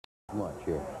Much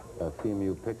here.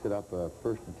 CMU picks it up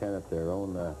first and 10 at their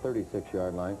own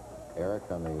 36-yard line. Eric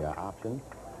on the option.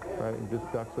 Right, he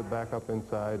just ducks it back up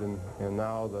inside, and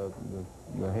now the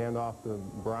handoff to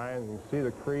Brian. You see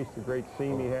the crease, the great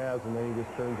seam he has, and then he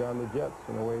just turns on the jets,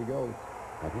 and away he goes.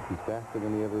 I think he's faster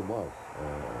than he ever was.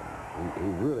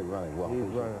 He's really running well. He's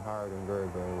running hard and very,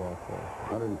 very well for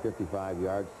us. 155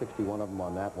 yards, 61 of them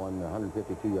on that one,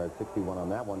 152 yards, 61 on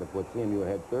that one to put CMU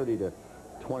ahead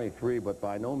 30-23, but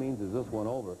by no means is this one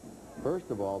over.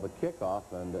 First of all, the kickoff,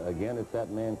 and again, it's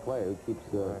that man Clay who keeps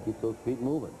those feet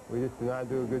moving. We just did not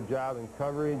do a good job in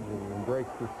coverage, and he breaks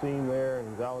the seam there,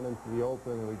 and he's out into the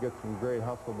open, and we get some great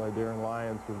hustle by Darren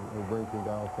Lyons, who brings him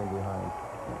down from behind.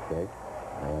 Okay,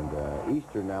 and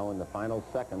Eastern now in the final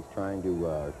seconds,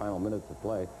 final minutes of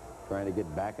play, trying to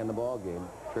get back in the ball game,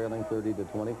 trailing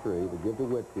 30-23 to give to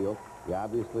Whitfield. He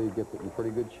obviously gets it in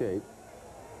pretty good shape.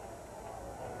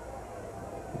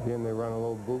 Again, they run a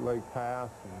little bootleg pass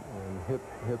and hit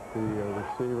the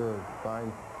receiver.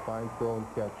 Fine throw and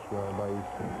catch by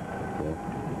Eastern. Okay.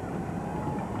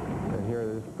 And here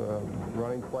there's the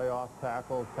running play off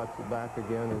tackle, cuts it back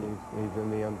again, and he's in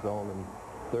the end zone. And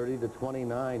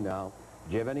 30-29 now.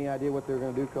 Do you have any idea what they're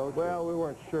going to do, Coach? Well, we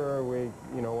weren't sure. We,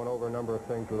 went over a number of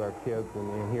things with our kids,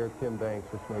 and here Tim Banks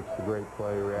just makes the great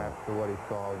play, reacts to what he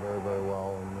saw very, very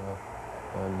well,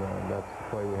 and that's the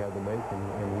play we had to make, and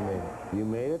he made it. You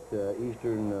made it.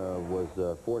 Eastern was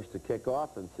forced to kick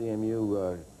off, and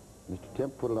CMU, Mr.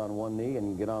 Timp put it on one knee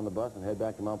and get on the bus and head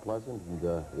back to Mount Pleasant,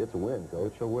 and it's a win,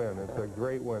 Coach. It's a win. It's a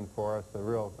great win for us, a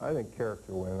real, I think,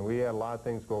 character win. We had a lot of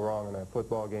things go wrong in that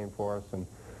football game for us, and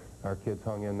our kids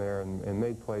hung in there and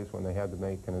made plays when they had to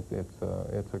make, and it's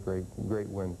a great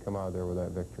win. Come out of there with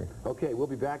that victory. Okay, we'll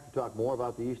be back to talk more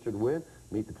about the Eastern win,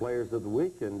 meet the players of the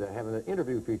week, and have an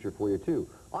interview feature for you, too,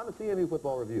 on the CMU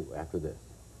Football Review after this.